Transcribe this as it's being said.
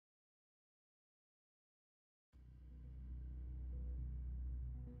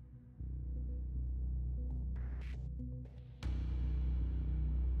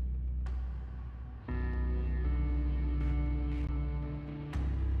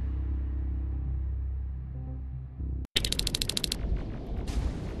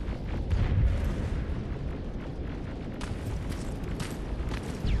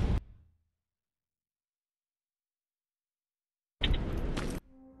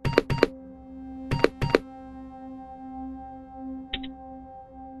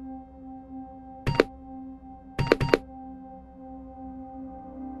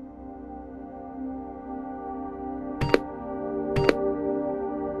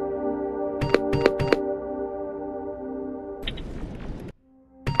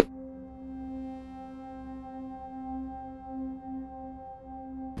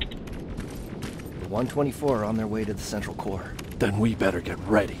124 are on their way to the central core. Then we better get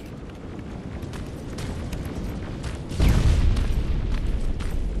ready.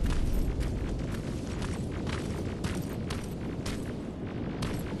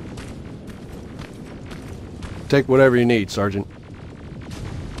 Take whatever you need, Sergeant.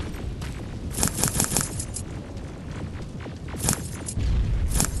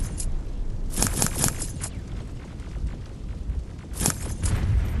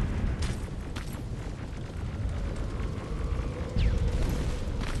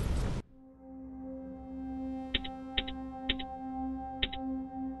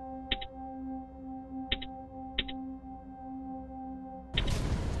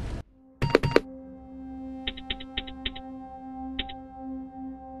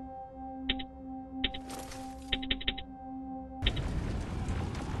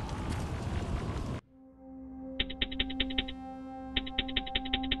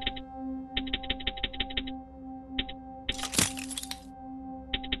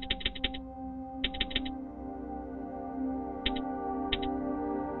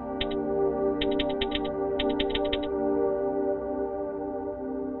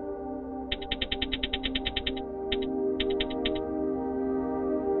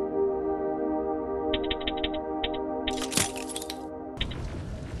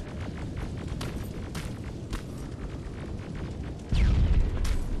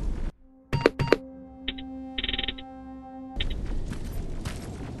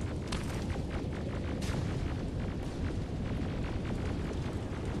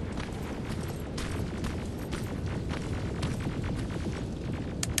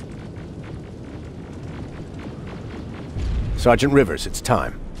 Sergeant Rivers, it's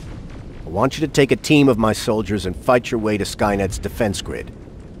time. I want you to take a team of my soldiers and fight your way to Skynet's defense grid.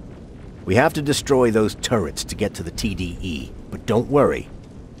 We have to destroy those turrets to get to the TDE, but don't worry.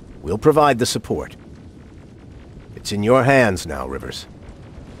 We'll provide the support. It's in your hands now, Rivers.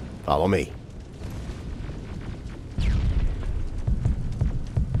 Follow me.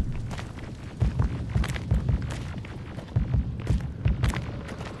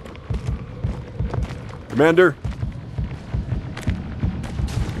 Commander?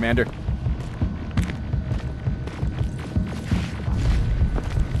 Commander.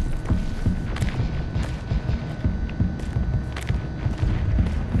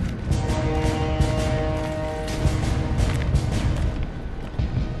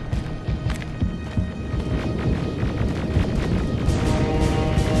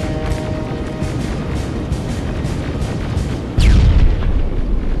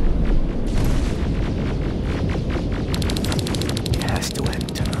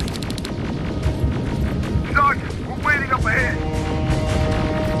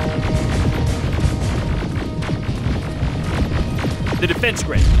 The defense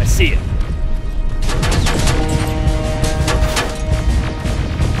grid. I see it.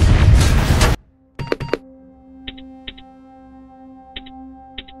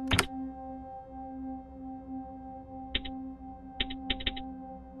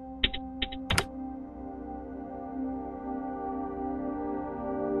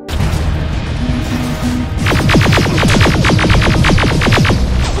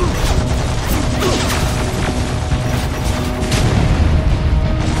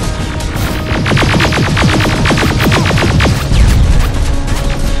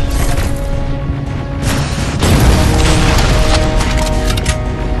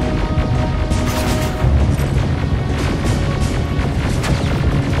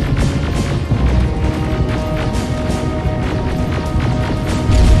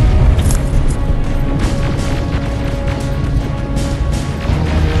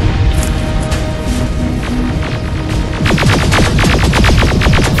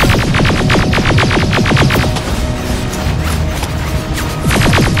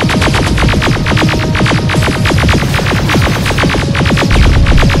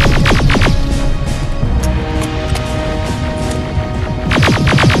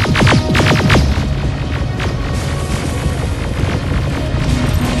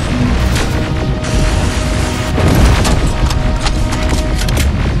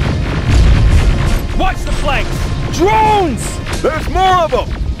 Drones! There's more of them!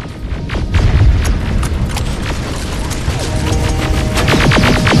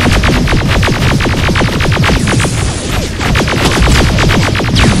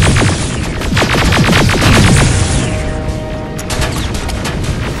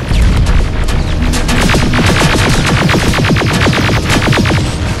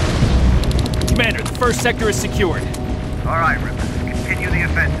 Commander, the first sector is secured. All right, Rivers. Continue the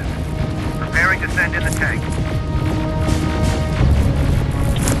offensive. Preparing to send in the tank.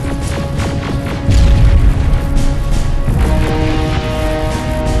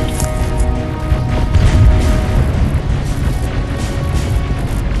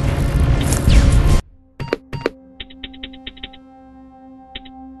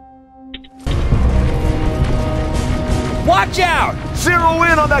 Zero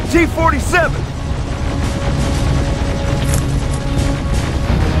in on that T-47!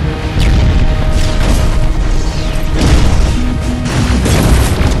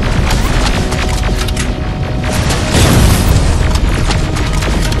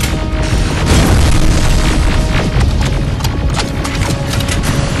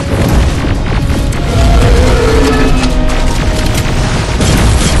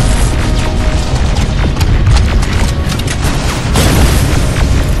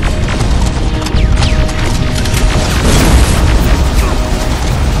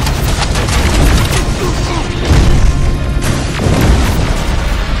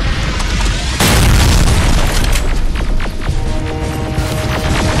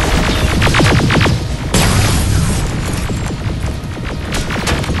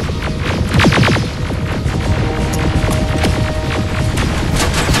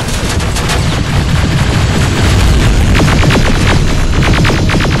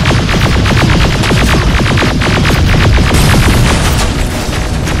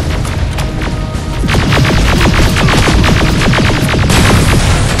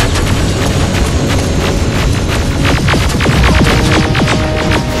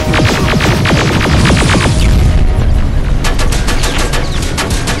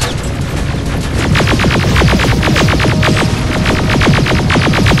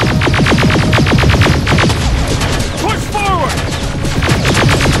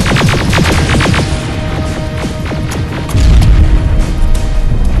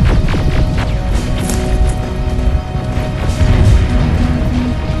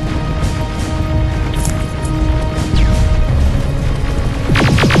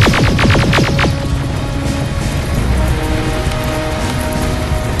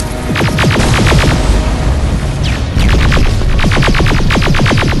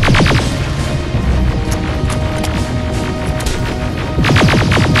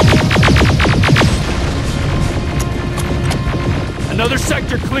 Another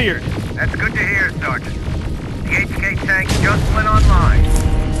sector cleared. That's good to hear, Sergeant. The HK tank just went online.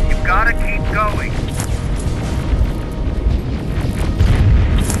 You've got to keep going.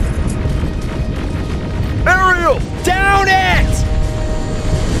 Aerial! Down it!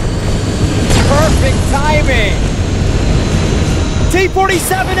 Perfect timing!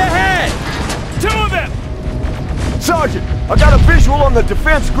 T-47 ahead! 2 of them! Sergeant, I got a visual on the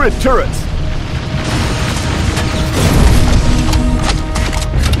defense grid turrets.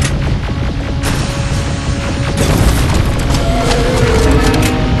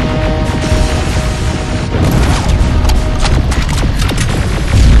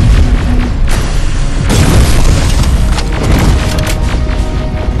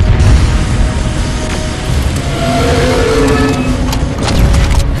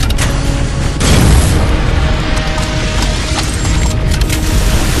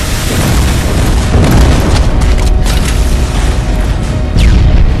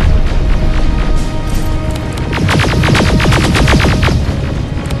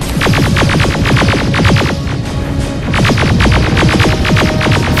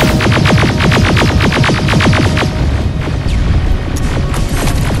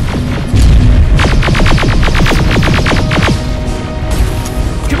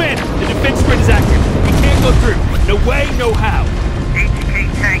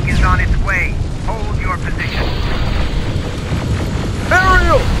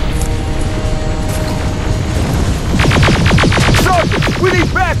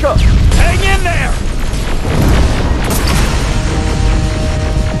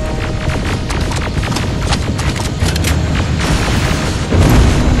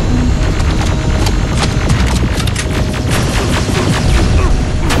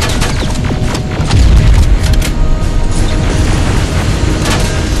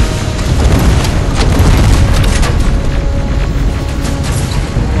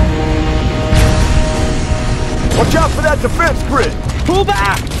 Watch out for that defense grid! Pull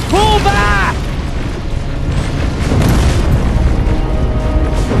back! Pull back!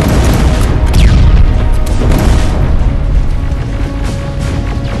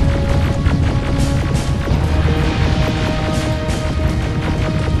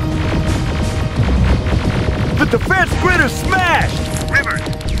 The defense grid is smashed! Rivers,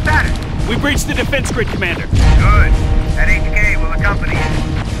 status! We breached the defense grid, Commander. Good. That HK will accompany you.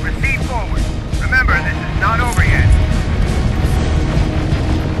 Proceed forward. Remember, this is not over yet.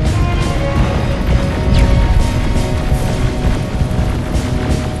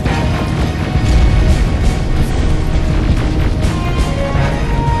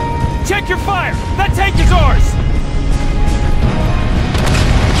 Check your fire! That tank is ours!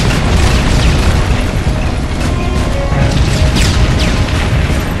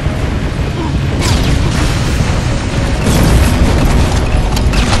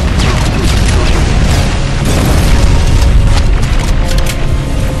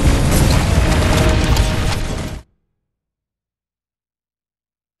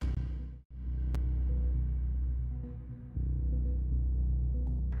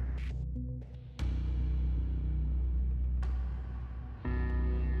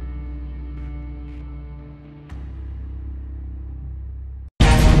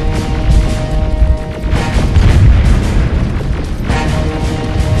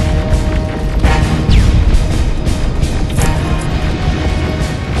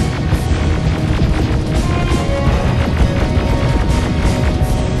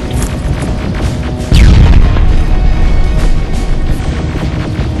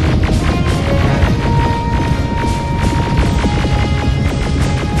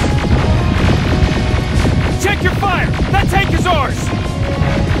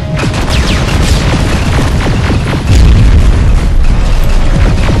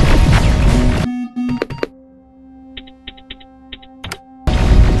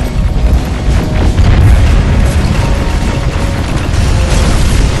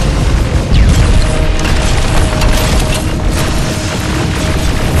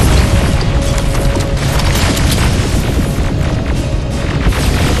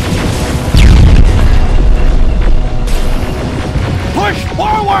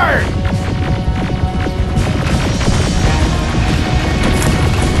 Forward!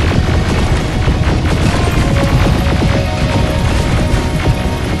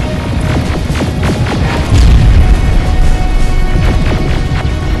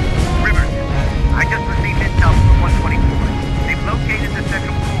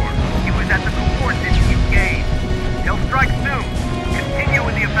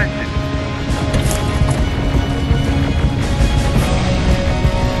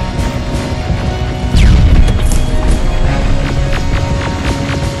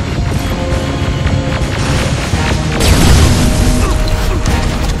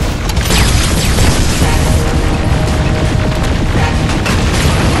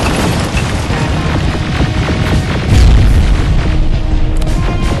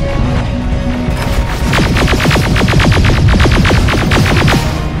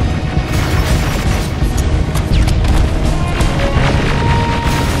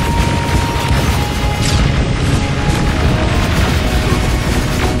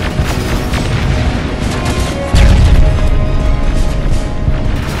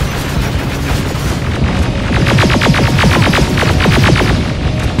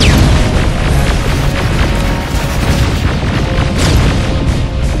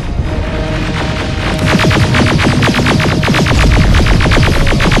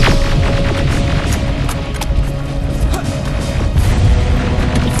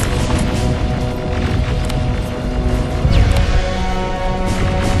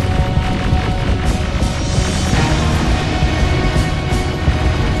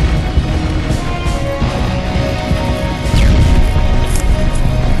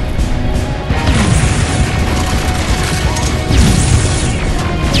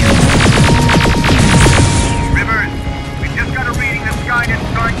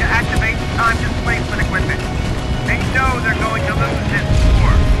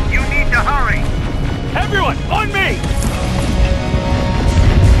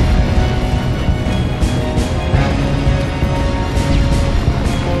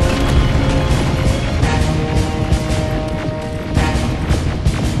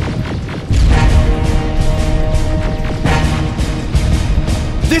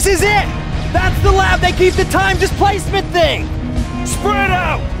 This is it! That's the lab they keep the time displacement thing! Spread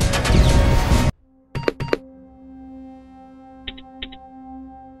out!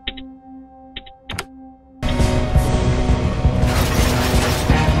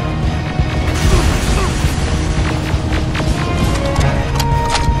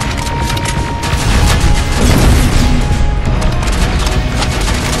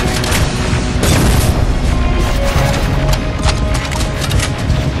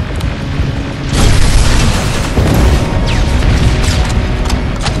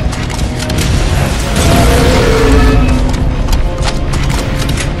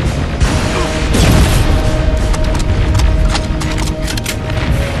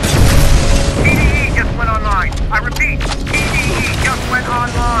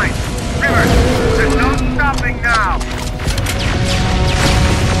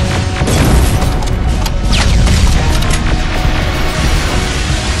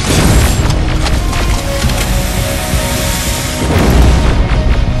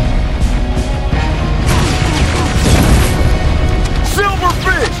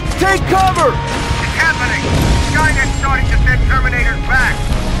 Take cover! It's happening! Skynet's starting to send Terminators back!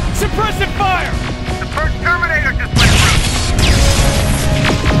 Suppressive fire! The first Terminator just went through!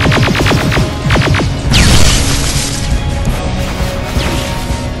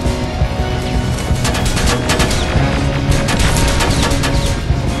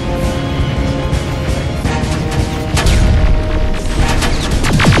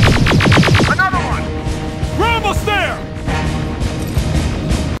 Another one! We're almost there!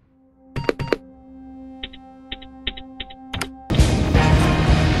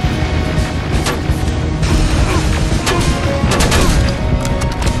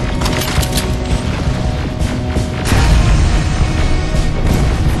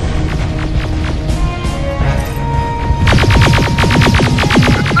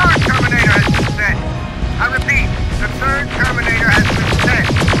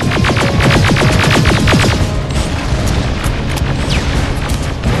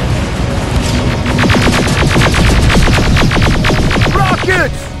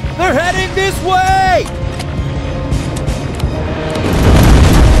 They're heading this way!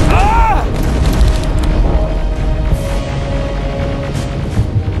 Ah!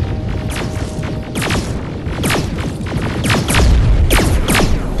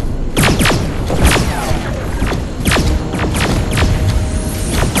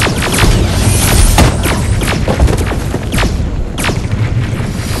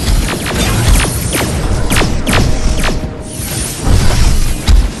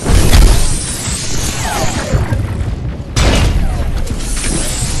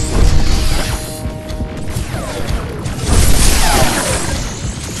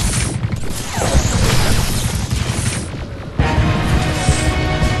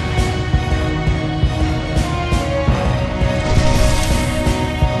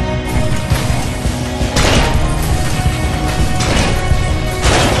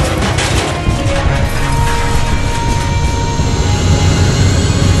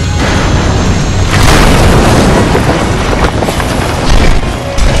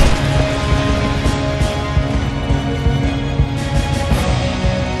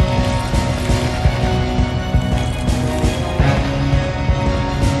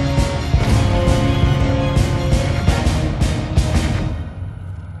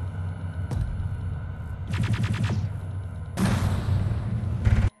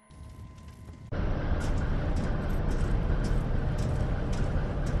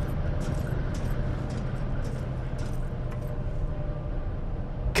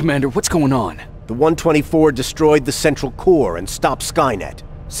 Commander, what's going on? The 124 destroyed the central core and stopped Skynet.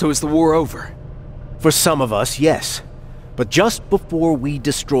 So is the war over? For some of us, yes. But just before we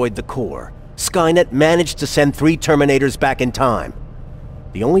destroyed the core, Skynet managed to send 3 Terminators back in time.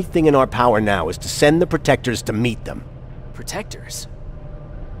 The only thing in our power now is to send the Protectors to meet them. Protectors?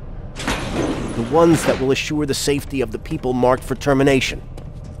 The ones that will assure the safety of the people marked for termination.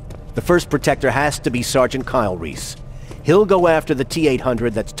 The first Protector has to be Sergeant Kyle Reese. He'll go after the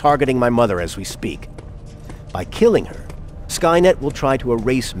T-800 that's targeting my mother as we speak. By killing her, Skynet will try to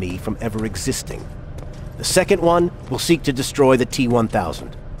erase me from ever existing. The second one will seek to destroy the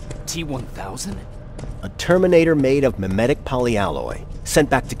T-1000. T-1000? A Terminator made of mimetic polyalloy, sent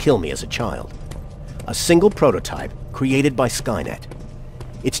back to kill me as a child. A single prototype created by Skynet.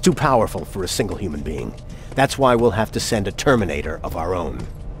 It's too powerful for a single human being. That's why we'll have to send a Terminator of our own.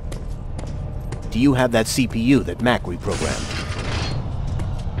 Do you have that CPU that Mac reprogrammed?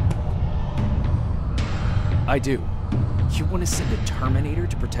 I do. You want to send a Terminator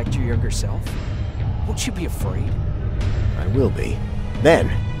to protect your younger self? Won't you be afraid? I will be. Then,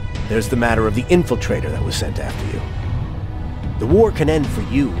 there's the matter of the infiltrator that was sent after you. The war can end for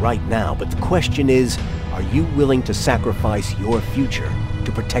you right now, but the question is, are you willing to sacrifice your future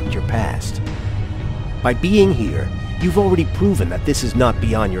to protect your past? By being here, you've already proven that this is not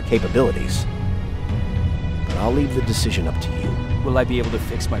beyond your capabilities. But I'll leave the decision up to you. Will I be able to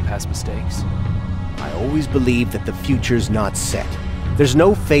fix my past mistakes? I always believe that the future's not set. There's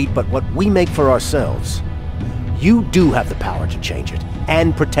no fate but what we make for ourselves. You do have the power to change it,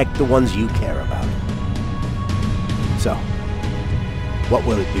 and protect the ones you care about. So, what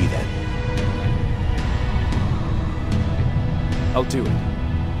will it be then? I'll do it.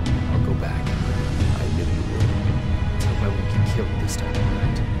 I'll go back. I knew you would. Until I won't get killed this time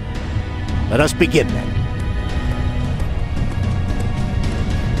around. Let us begin then.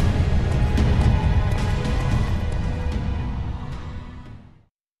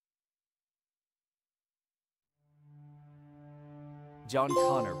 John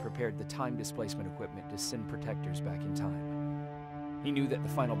Connor prepared the time displacement equipment to send Protectors back in time. He knew that the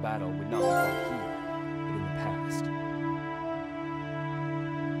final battle would not be fought here, but in the past.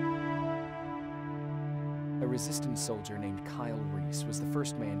 A resistance soldier named Kyle Reese was the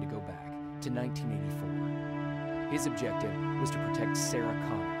first man to go back to 1984. His objective was to protect Sarah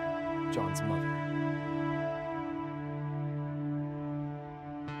Connor, John's mother.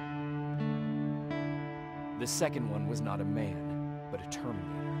 The second one was not a man, but a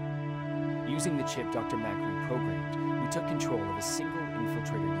Terminator. Using the chip Dr. Mack reprogrammed, we took control of a single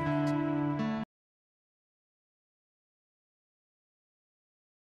infiltrator unit.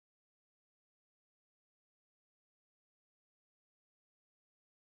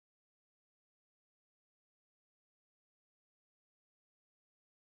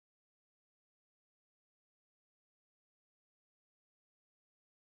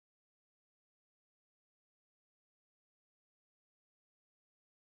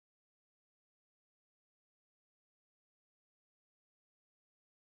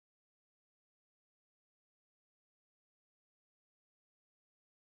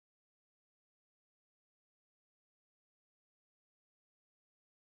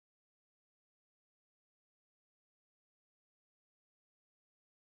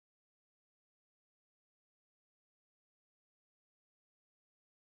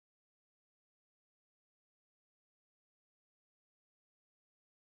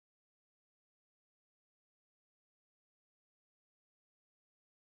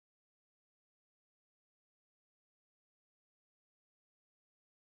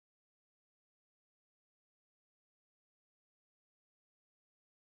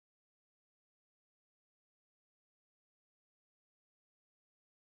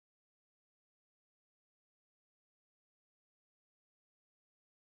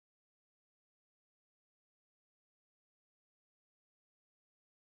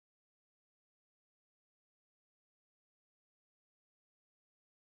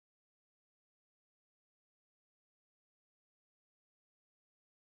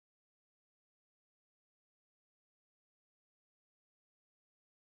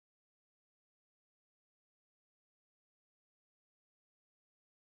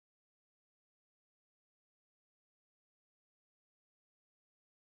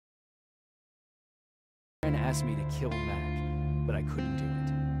 And asked me to kill Mac, but I couldn't do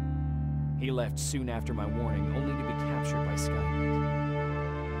it. He left soon after my warning, only to be captured by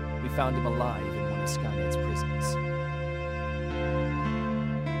Skynet. We found him alive in one of Skynet's prisons.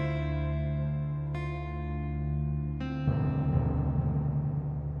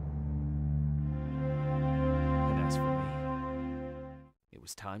 And as for me, it was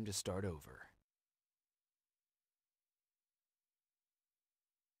was time to start over.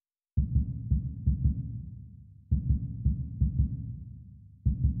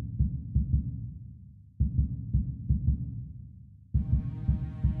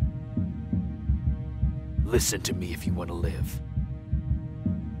 Listen to me if you want to live.